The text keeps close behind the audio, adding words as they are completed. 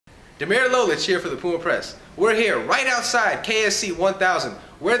Damir Lolich here for the Puma Press. We're here right outside KSC 1000,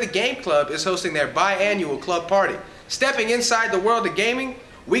 where the Game Club is hosting their biannual club party. Stepping inside the world of gaming,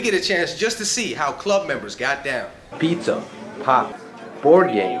 we get a chance just to see how club members got down. Pizza, pop,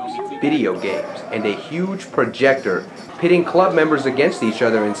 board games, video games, and a huge projector pitting club members against each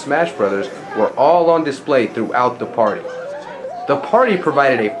other in Smash Brothers were all on display throughout the party. The party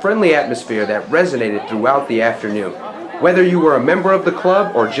provided a friendly atmosphere that resonated throughout the afternoon. Whether you were a member of the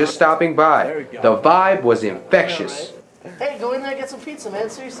club or just stopping by, the vibe was infectious. Hey, go in there and get some pizza, man.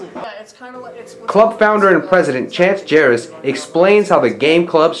 Seriously. Yeah, it's kind of like Club founder and president Chance Jarris explains how the Game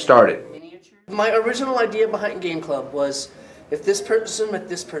Club started. My original idea behind Game Club was if this person met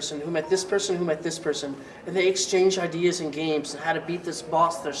this person, who met this person, who met this person, and they exchange ideas in games and how to beat this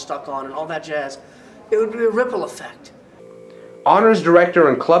boss they're stuck on and all that jazz, it would be a ripple effect. Honors Director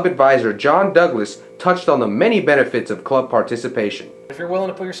and Club Advisor John Douglas touched on the many benefits of club participation. If you're willing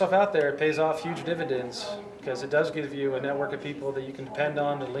to put yourself out there, it pays off huge dividends because it does give you a network of people that you can depend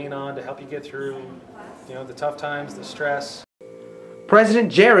on, to lean on, to help you get through, the tough times, the stress.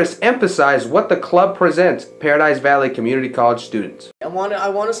 President Jarris emphasized what the club presents Paradise Valley Community College students. I want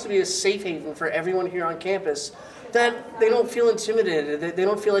us to be a safe haven for everyone here on campus, that they don't feel intimidated, they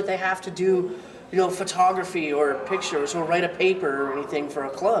don't feel like they have to do photography or pictures or write a paper or anything for a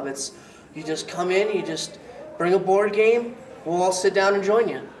club. It's, you just come in, you just bring a board game, we'll all sit down and join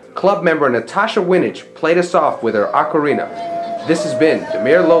you. Club member Natasha Winich played us off with her ocarina. This has been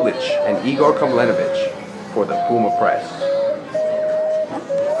Damir Lolich and Igor Komlenovich for the Puma Press.